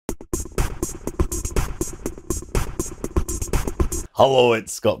Hello,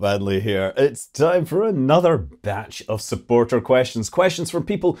 it's Scott Manley here. It's time for another batch of supporter questions. Questions from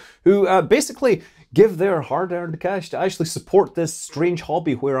people who basically give their hard-earned cash to actually support this strange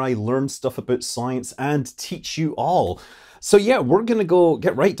hobby where I learn stuff about science and teach you all. So yeah, we're going to go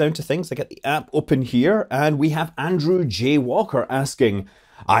get right down to things. I get the app open here and we have Andrew J. Walker asking,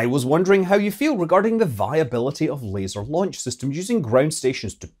 I was wondering how you feel regarding the viability of laser launch systems using ground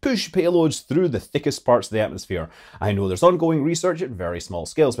stations to push payloads through the thickest parts of the atmosphere. I know there's ongoing research at very small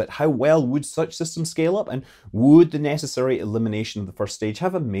scales, but how well would such systems scale up, and would the necessary elimination of the first stage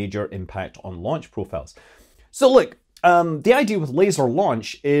have a major impact on launch profiles? So look, the idea with laser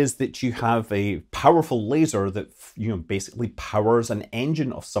launch is that you have a powerful laser that basically powers an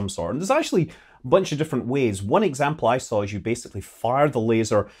engine of some sort. And there's actually a bunch of different ways. One example I saw is you basically fire the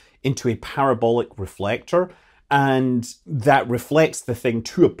laser into a parabolic reflector, and that reflects the thing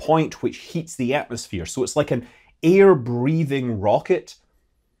to a point which heats the atmosphere. So it's like an air-breathing rocket,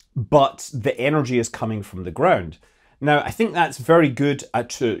 but the energy is coming from the ground. Now, I think that's very good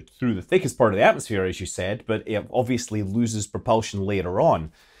through the thickest part of the atmosphere, as you said, but it obviously loses propulsion later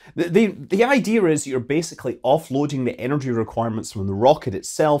on. The idea is you're basically offloading the energy requirements from the rocket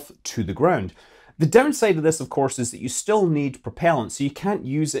itself to the ground. The downside of this, of course, is that you still need propellant, so you can't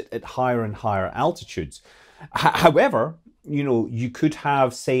use it at higher and higher altitudes. However, you could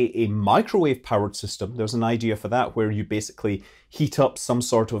have, say, a microwave-powered system. There's an idea for that where you basically heat up some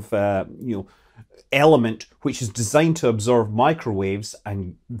sort of, element which is designed to absorb microwaves,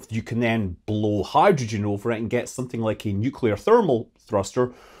 and you can then blow hydrogen over it and get something like a nuclear thermal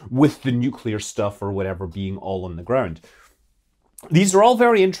thruster with the nuclear stuff or whatever being all on the ground. These are all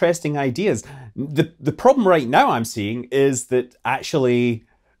very interesting ideas. The problem right now I'm seeing is that actually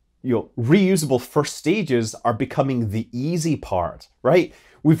reusable first stages are becoming the easy part, right?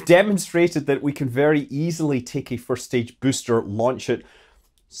 We've demonstrated that we can very easily take a first stage booster, launch it,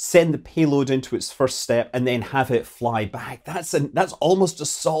 send the payload into its first step, and then have it fly back. That's almost a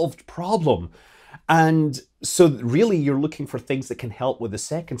solved problem. And so really you're looking for things that can help with the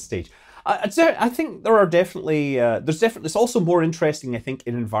second stage. I think there are definitely, it's also more interesting, I think,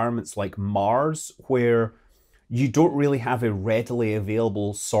 in environments like Mars, where you don't really have a readily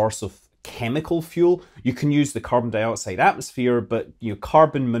available source of chemical fuel. You can use the carbon dioxide atmosphere, but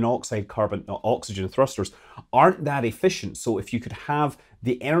carbon monoxide, carbon oxygen thrusters aren't that efficient. So if you could have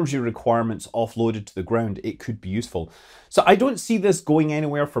the energy requirements offloaded to the ground, it could be useful. So I don't see this going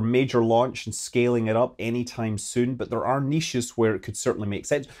anywhere for major launch and scaling it up anytime soon, but there are niches where it could certainly make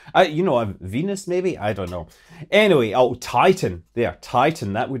sense. Venus maybe? I don't know. Anyway, Titan.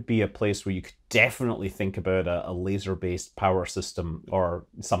 Titan. That would be a place where you could definitely think about a laser-based power system or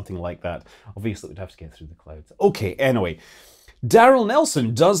something like that. Obviously, we'd have to get through the clouds. Okay, anyway. Daryl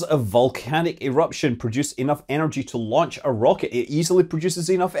Nelson, does a volcanic eruption produce enough energy to launch a rocket? It easily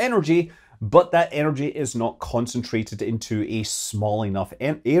produces enough energy, but that energy is not concentrated into a small enough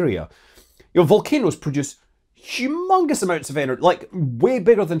area. Volcanoes produce humongous amounts of energy, like way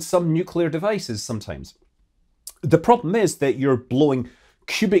bigger than some nuclear devices sometimes. The problem is that you're blowing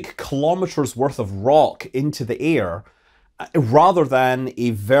cubic kilometers worth of rock into the air, rather than a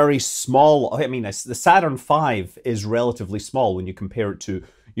very small, the Saturn V is relatively small when you compare it to,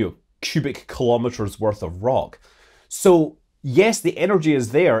 cubic kilometers worth of rock. So yes, the energy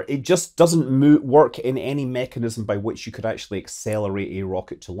is there. It just doesn't work in any mechanism by which you could actually accelerate a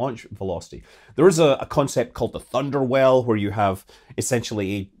rocket to launch velocity. There is a concept called the Thunder Well, where you have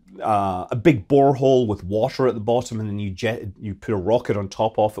essentially a big borehole with water at the bottom, and then you put a rocket on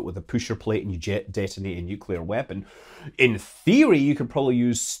top of it with a pusher plate, and you detonate a nuclear weapon. In theory, you could probably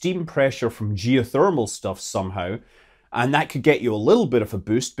use steam pressure from geothermal stuff somehow, and that could get you a little bit of a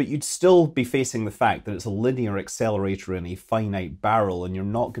boost, but you'd still be facing the fact that it's a linear accelerator in a finite barrel, and you're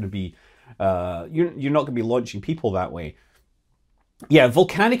not going to be launching people that way. Yeah,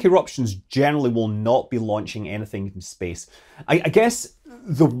 volcanic eruptions generally will not be launching anything into space. I guess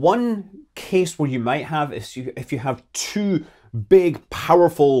the one case where you might have is if you have two big,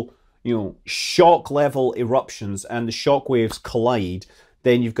 powerful, shock level eruptions and the shock waves collide,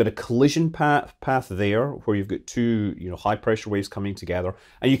 then you've got a collision path there where you've got two, high pressure waves coming together,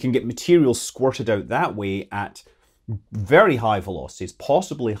 and you can get material squirted out that way at very high velocities,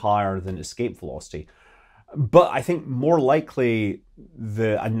 possibly higher than escape velocity. But I think more likely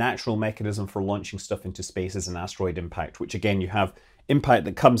a natural mechanism for launching stuff into space is an asteroid impact, which again, you have impact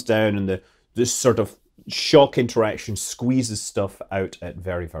that comes down and this sort of shock interaction squeezes stuff out at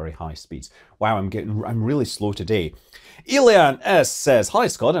very, very high speeds. Wow, I'm really slow today. Elian S says, hi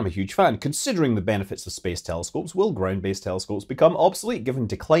Scott, I'm a huge fan. Considering the benefits of space telescopes, will ground-based telescopes become obsolete given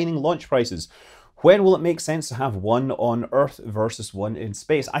declining launch prices? When will it make sense to have one on Earth versus one in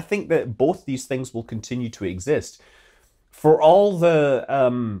space? I think that both these things will continue to exist. For all the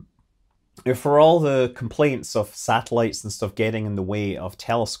complaints of satellites and stuff getting in the way of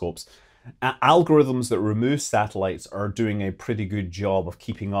telescopes, algorithms that remove satellites are doing a pretty good job of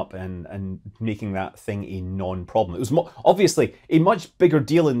keeping up and making that thing a non-problem. It was obviously a much bigger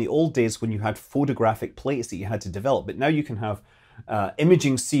deal in the old days when you had photographic plates that you had to develop, but now you can have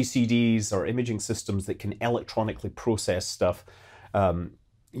imaging CCDs or imaging systems that can electronically process stuff.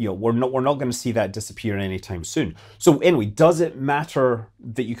 You know, we're not going to see that disappear anytime soon. So anyway, does it matter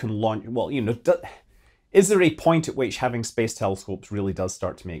that you can launch? Well, you know, is there a point at which having space telescopes really does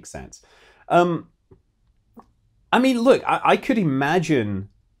start to make sense? I mean, look, I could imagine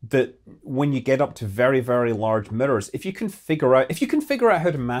that when you get up to very, very large mirrors, if you can figure out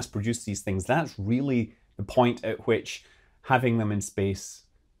how to mass produce these things, that's really the point at which having them in space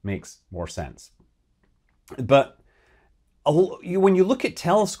makes more sense. But when you look at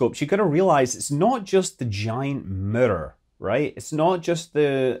telescopes, you got to realize it's not just the giant mirror, right? It's not just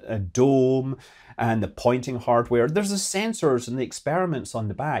the dome and the pointing hardware. There's the sensors and the experiments on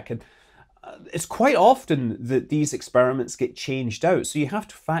the back. And it's quite often that these experiments get changed out. So you have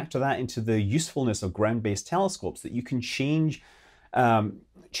to factor that into the usefulness of ground-based telescopes, that you can change the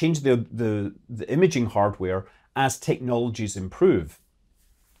imaging hardware as technologies improve.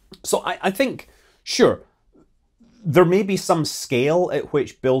 So I think, sure, there may be some scale at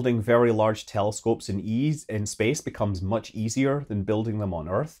which building very large telescopes in space becomes much easier than building them on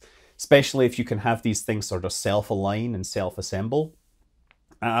Earth, especially if you can have these things sort of self-align and self-assemble.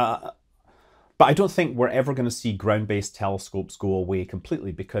 But I don't think we're ever going to see ground-based telescopes go away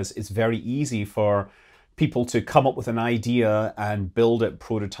completely, because it's very easy for people to come up with an idea and build it,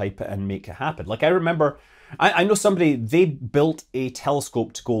 prototype it, and make it happen. Like I remember, I know somebody, they built a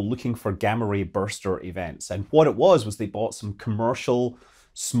telescope to go looking for gamma ray burster events. And what it was they bought some commercial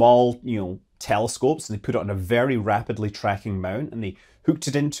small, telescopes, and they put it on a very rapidly tracking mount, and they hooked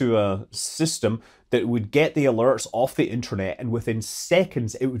it into a system that would get the alerts off the internet, and within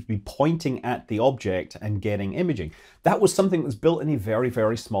seconds it would be pointing at the object and getting imaging. That was something that was built in a very,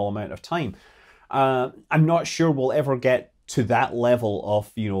 very small amount of time. I'm not sure we'll ever get to that level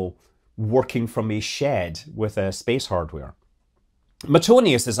of, working from a shed with space hardware.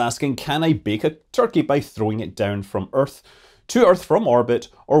 Matonius is asking, can I bake a turkey by throwing it down from Earth to Earth from orbit,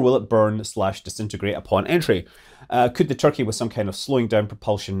 or will it burn/disintegrate upon entry? Could the turkey with some kind of slowing down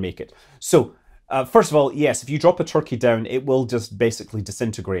propulsion make it? So, first of all, yes, if you drop a turkey down, it will just basically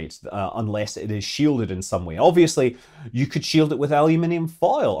disintegrate unless it is shielded in some way. Obviously, you could shield it with aluminium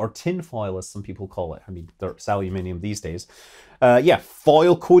foil, or tin foil as some people call it. I mean, there's aluminium these days. Yeah,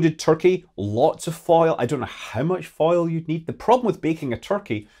 foil-coated turkey, lots of foil. I don't know how much foil you'd need. The problem with baking a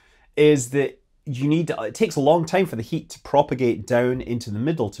turkey is that it takes a long time for the heat to propagate down into the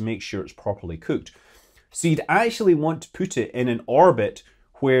middle to make sure it's properly cooked. So you'd actually want to put it in an orbit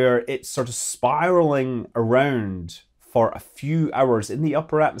where it's sort of spiraling around for a few hours in the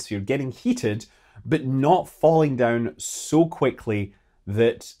upper atmosphere, getting heated, but not falling down so quickly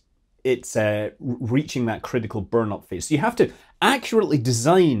that it's reaching that critical burn-up phase. So you have to accurately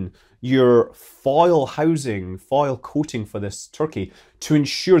design your foil housing, foil coating for this turkey to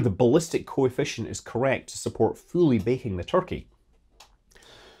ensure the ballistic coefficient is correct to support fully baking the turkey.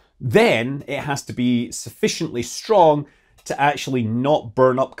 Then it has to be sufficiently strong to actually not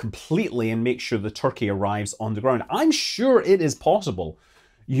burn up completely and make sure the turkey arrives on the ground. I'm sure it is possible.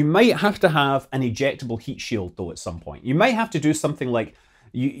 You might have to have an ejectable heat shield though at some point. You might have to do something like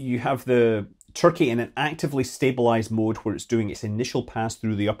you have the turkey in an actively stabilized mode where it's doing its initial pass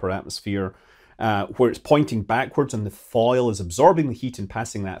through the upper atmosphere, where it's pointing backwards and the foil is absorbing the heat and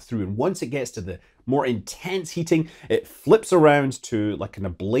passing that through. And once it gets to the more intense heating, it flips around to like an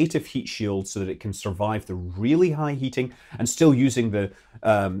ablative heat shield so that it can survive the really high heating and still using the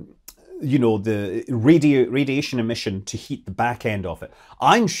the radiation emission to heat the back end of it.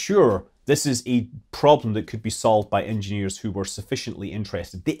 I'm sure this is a problem that could be solved by engineers who were sufficiently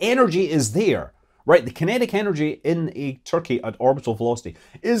interested. The energy is there, right? The kinetic energy in a turkey at orbital velocity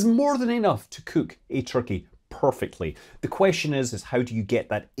is more than enough to cook a turkey perfectly. The question is how do you get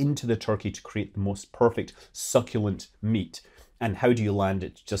that into the turkey to create the most perfect succulent meat? And how do you land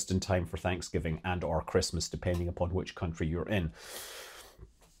it just in time for Thanksgiving and or Christmas, depending upon which country you're in?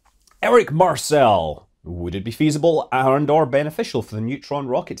 Eric Marcel. Would it be feasible and or beneficial for the Neutron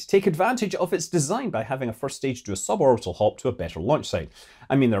rocket to take advantage of its design by having a first stage do a suborbital hop to a better launch site?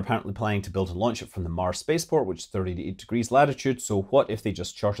 I mean, they're apparently planning to build and launch it from the Mars spaceport, which is 38 degrees latitude, so what if they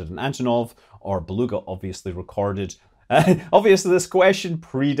just chartered an Antonov or Beluga, obviously recorded Obviously, this question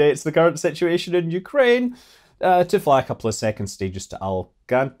predates the current situation in Ukraine. To fly a couple of second stages to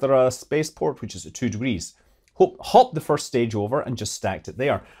Alcantara spaceport, which is at 2 degrees. Hop the first stage over and just stacked it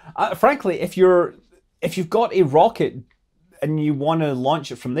there. Frankly, if you've got a rocket and you want to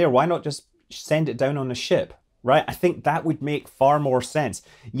launch it from there, why not just send it down on a ship, right? I think that would make far more sense.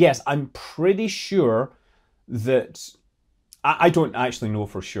 Yes, I'm pretty sure that I don't actually know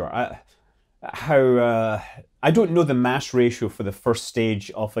for sure I don't know the mass ratio for the first stage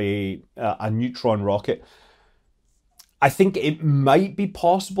of a Neutron rocket. I think it might be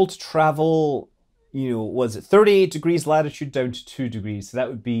possible to travel, was it 38 degrees latitude down to 2 degrees? So that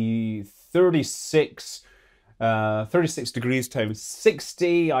would be 36 degrees times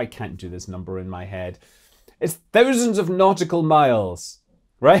 60. I can't do this number in my head. It's thousands of nautical miles,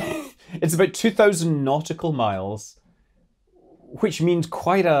 right? It's about 2,000 nautical miles, which means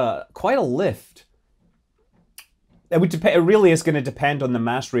quite a lift. It really is going to depend on the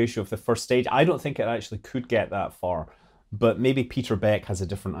mass ratio of the first stage. I don't think it actually could get that far. But maybe Peter Beck has a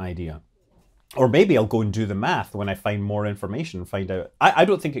different idea. Or maybe I'll go and do the math when I find more information and find out. I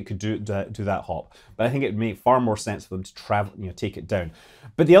don't think it could do that hop, but I think it would make far more sense for them to travel, take it down.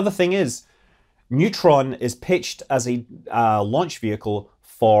 But the other thing is, Neutron is pitched as a launch vehicle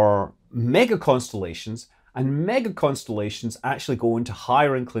for mega constellations, and mega constellations actually go into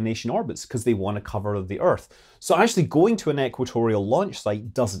higher inclination orbits because they want to cover the Earth. So actually going to an equatorial launch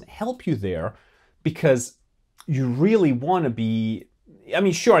site doesn't help you there, because you really want to be,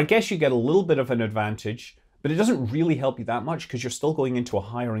 sure, I guess you get a little bit of an advantage, but it doesn't really help you that much because you're still going into a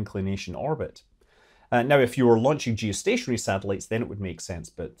higher inclination orbit. Now, if you were launching geostationary satellites, then it would make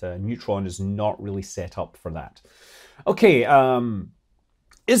sense, but Neutron is not really set up for that. Okay,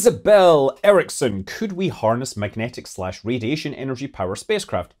 Isabel Erickson, could we harness magnetic/radiation energy power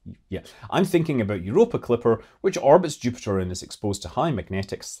spacecraft? Yeah, I'm thinking about Europa Clipper, which orbits Jupiter and is exposed to high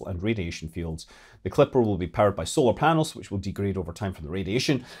magnetics and radiation fields. The Clipper will be powered by solar panels, which will degrade over time from the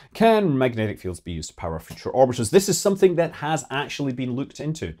radiation. Can magnetic fields be used to power future orbiters? This is something that has actually been looked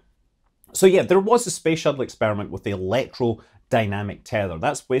into. So yeah, there was a space shuttle experiment with the electrodynamic tether.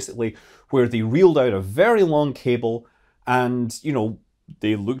 That's basically where they reeled out a very long cable and,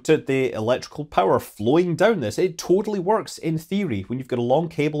 they looked at the electrical power flowing down this. It totally works in theory. When you've got a long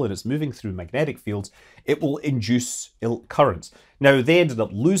cable and it's moving through magnetic fields, it will induce currents. Now, they ended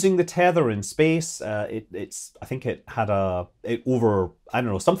up losing the tether in space. I think it had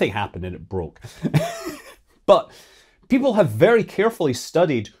something happened and it broke. But people have very carefully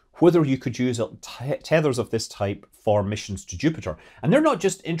studied whether you could use tethers of this type for missions to Jupiter. And they're not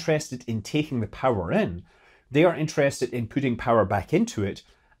just interested in taking the power in, they are interested in putting power back into it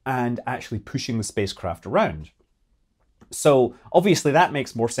and actually pushing the spacecraft around. So obviously that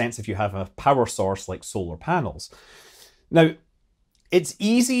makes more sense if you have a power source like solar panels. Now, it's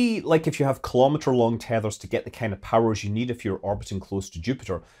easy, like if you have kilometer-long tethers, to get the kind of powers you need if you're orbiting close to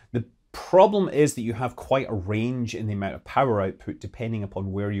Jupiter. The problem is that you have quite a range in the amount of power output depending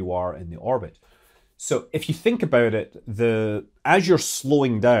upon where you are in the orbit. So if you think about it, as you're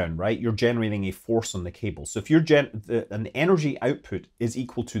slowing down, right, you're generating a force on the cable. So if the energy output is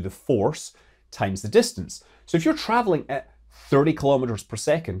equal to the force times the distance. So if you're traveling at 30 kilometers per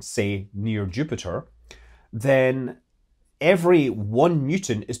second, say near Jupiter, then every 1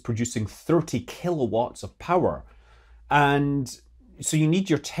 Newton is producing 30 kilowatts of power. And so you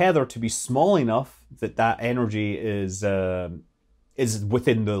need your tether to be small enough that that energy is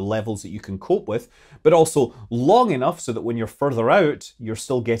within the levels that you can cope with, but also long enough so that when you're further out, you're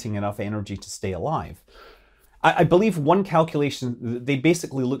still getting enough energy to stay alive. I believe one calculation, they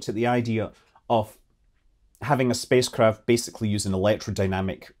basically looked at the idea of having a spacecraft basically use an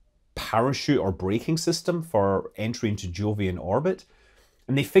electrodynamic parachute or braking system for entry into Jovian orbit.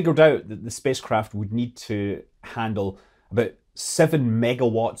 And they figured out that the spacecraft would need to handle about 7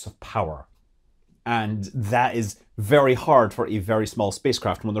 megawatts of power. And that is very hard for a very small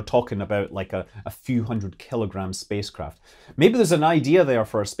spacecraft when they're talking about like a few 100-kilogram spacecraft. Maybe there's an idea there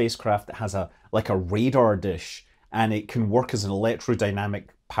for a spacecraft that has like a radar dish and it can work as an electrodynamic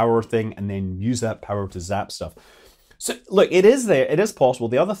power thing and then use that power to zap stuff. So look, it is there, it is possible.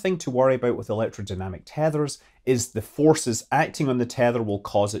 The other thing to worry about with electrodynamic tethers is the forces acting on the tether will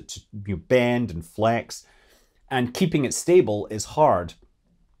cause it to bend and flex, and keeping it stable is hard.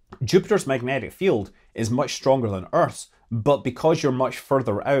 Jupiter's magnetic field is much stronger than Earth's, but because you're much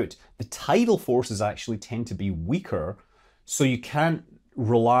further out, the tidal forces actually tend to be weaker, so you can't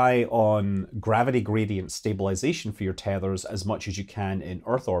rely on gravity gradient stabilization for your tethers as much as you can in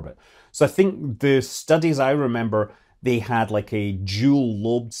Earth orbit. So I think the studies I remember, they had like a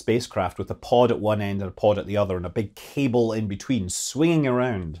dual-lobed spacecraft with a pod at one end and a pod at the other and a big cable in between swinging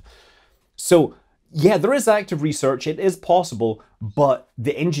around. So yeah, there is active research, it is possible, but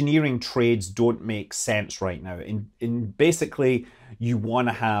the engineering trades don't make sense right now. In basically, you want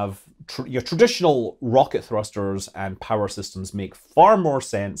to have your traditional rocket thrusters and power systems make far more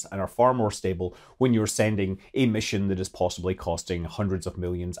sense and are far more stable when you're sending a mission that is possibly costing hundreds of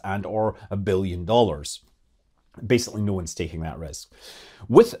millions and or $1 billion. Basically, no one's taking that risk.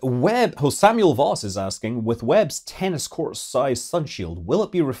 With Webb, Samuel Voss is asking, with Webb's tennis court size sunshield, will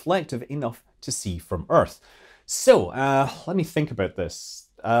it be reflective enough to see from Earth? So, let me think about this.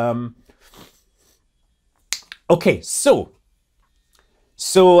 Okay, so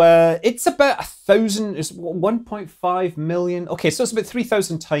it's about 1,000, it's 1.5 million. Okay, so it's about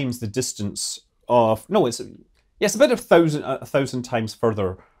 3,000 times the distance of, no, it's about 1,000 times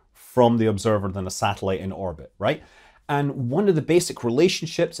further from the observer than a satellite in orbit, right? And one of the basic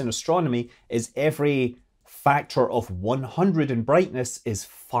relationships in astronomy is every factor of 100 in brightness is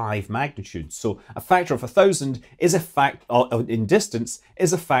 5 magnitudes. So a factor of 1,000 is in distance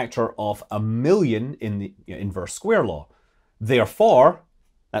is a factor of 1,000,000 in the inverse square law. Therefore,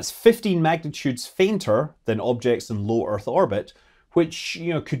 that's 15 magnitudes fainter than objects in low Earth orbit, which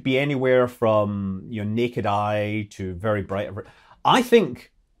could be anywhere from naked eye to very bright. I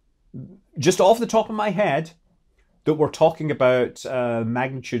think, just off the top of my head, that we're talking about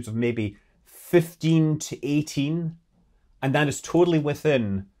magnitudes of maybe 15 to 18, and that is totally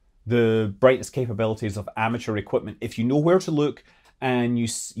within the brightness capabilities of amateur equipment. If you know where to look and you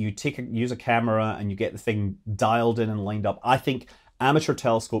use a camera and you get the thing dialed in and lined up, I think amateur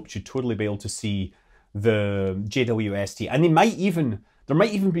telescopes should totally be able to see the JWST. And there might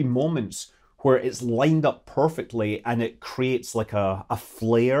even be moments where it's lined up perfectly and it creates like a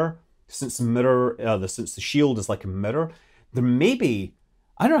flare, since the shield is like a mirror. There may be,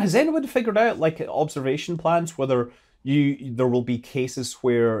 I don't know, has anyone figured out, like, observation plans, whether there will be cases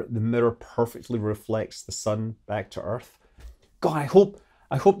where the mirror perfectly reflects the sun back to Earth? God,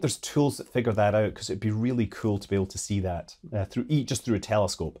 I hope there's tools that figure that out, because it'd be really cool to be able to see that just through a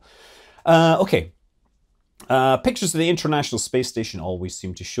telescope. Okay. Pictures of the International Space Station always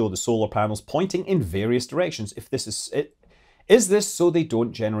seem to show the solar panels pointing in various directions. If this is it, is this so they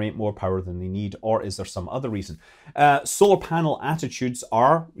don't generate more power than they need, or is there some other reason? Solar panel attitudes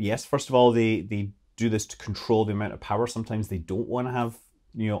are, yes, first of all, they do this to control the amount of power. Sometimes they don't want to have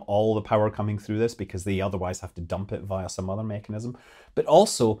all the power coming through this because they otherwise have to dump it via some other mechanism. But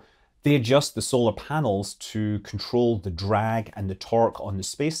also, they adjust the solar panels to control the drag and the torque on the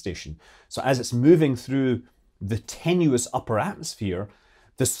space station. So as it's moving through the tenuous upper atmosphere,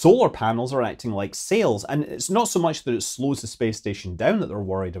 the solar panels are acting like sails. And it's not so much that it slows the space station down that they're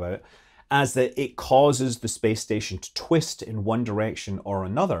worried about, as that it causes the space station to twist in one direction or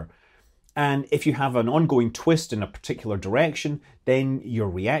another. And if you have an ongoing twist in a particular direction, then your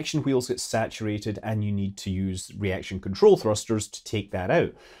reaction wheels get saturated and you need to use reaction control thrusters to take that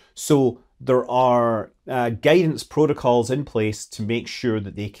out. So there are guidance protocols in place to make sure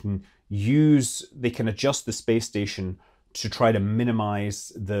that they can adjust the space station to try to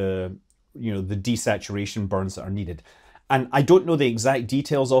minimize the desaturation burns that are needed. And I don't know the exact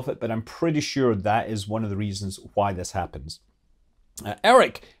details of it, but I'm pretty sure that is one of the reasons why this happens.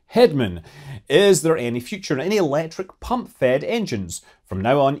 Eric Hedman, is there any future in any electric pump-fed engines? From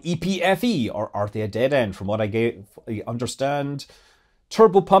now on, EPFE, or are they a dead end? From what I understand,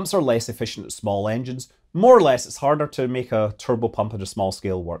 turbo pumps are less efficient at small engines. More or less, it's harder to make a turbo pump at a small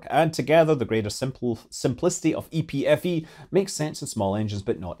scale work. And together, the greater simplicity of EPFE makes sense in small engines,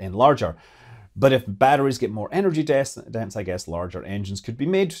 but not in larger. But if batteries get more energy dense, I guess larger engines could be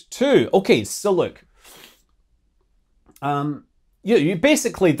made too. Okay, so look. You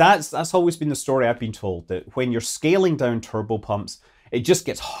basically, that's always been the story I've been told, that when you're scaling down turbo pumps, it just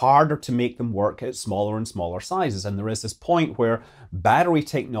gets harder to make them work at smaller and smaller sizes. And there is this point where battery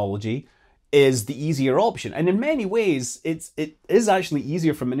technology is the easier option. And in many ways, it is actually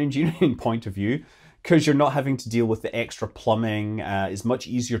easier from an engineering point of view, because you're not having to deal with the extra plumbing. It's much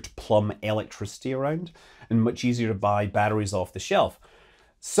easier to plumb electricity around and much easier to buy batteries off the shelf.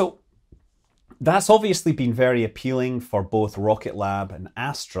 So that's obviously been very appealing for both Rocket Lab and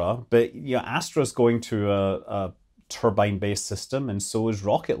Astra, but Astra's going to a turbine-based system, and so is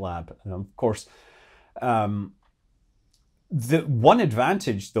Rocket Lab. And of course, the one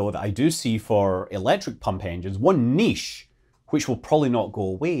advantage, though, that I do see for electric pump engines, one niche, which will probably not go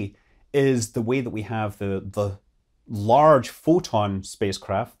away, is the way that we have the large Photon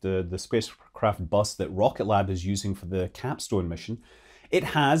spacecraft, the spacecraft bus that Rocket Lab is using for the Capstone mission. It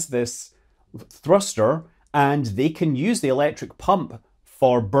has this thruster and they can use the electric pump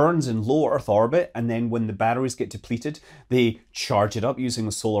for burns in low Earth orbit, and then when the batteries get depleted, they charge it up using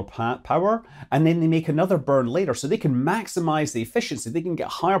the solar power, and then they make another burn later. So they can maximize the efficiency. They can get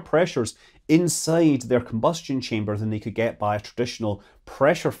higher pressures inside their combustion chamber than they could get by a traditional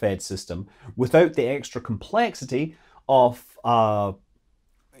pressure-fed system without the extra complexity of a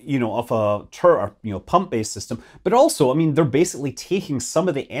pump-based system. But also, I mean, they're basically taking some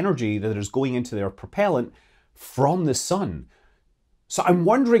of the energy that is going into their propellant from the sun. So I'm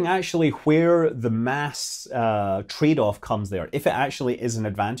wondering actually where the mass trade-off comes there, if it actually is an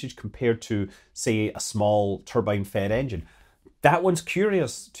advantage compared to, say, a small turbine-fed engine. That one's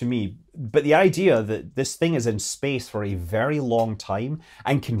curious to me, but the idea that this thing is in space for a very long time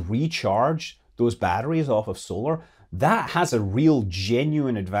and can recharge those batteries off of solar, that has a real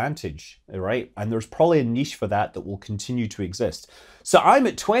genuine advantage, right? And there's probably a niche for that that will continue to exist. So I'm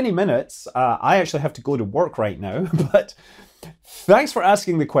at 20 minutes. I actually have to go to work right now, but thanks for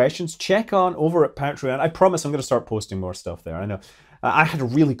asking the questions. Check on over at Patreon. I promise I'm going to start posting more stuff there. I know. I had a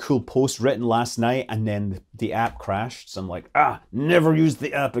really cool post written last night and then the app crashed. So I'm like, never use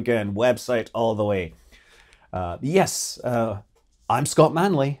the app again. Website all the way. Yes, I'm Scott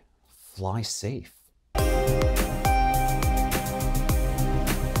Manley. Fly safe.